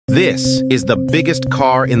This is the biggest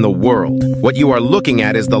car in the world. What you are looking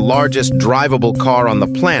at is the largest drivable car on the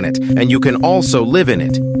planet, and you can also live in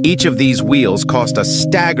it. Each of these wheels cost a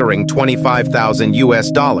staggering $25,000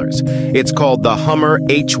 US. It's called the Hummer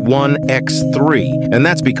H1 X3, and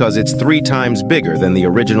that's because it's 3 times bigger than the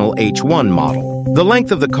original H1 model. The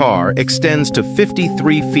length of the car extends to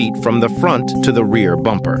 53 feet from the front to the rear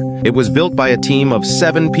bumper. It was built by a team of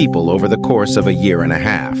 7 people over the course of a year and a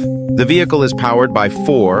half. The vehicle is powered by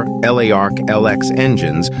 4 LA-ARC LX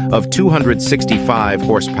engines of 265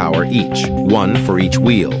 horsepower each, one for each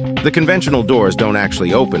wheel. The conventional doors don't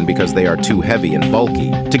actually open because they are too heavy and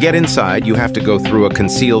bulky. To get inside, you have to go through a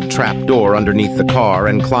concealed trap door underneath the car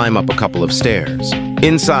and climb up a couple of stairs.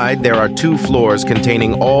 Inside, there are 2 floors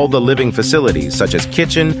containing all the living facilities, such as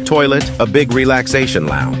kitchen, toilet, a big relaxation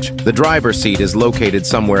lounge. The driver's seat is located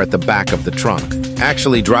somewhere at the back of the trunk.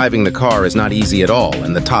 Actually, driving the car is not easy at all,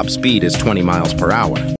 and the top speed is 20 miles per hour.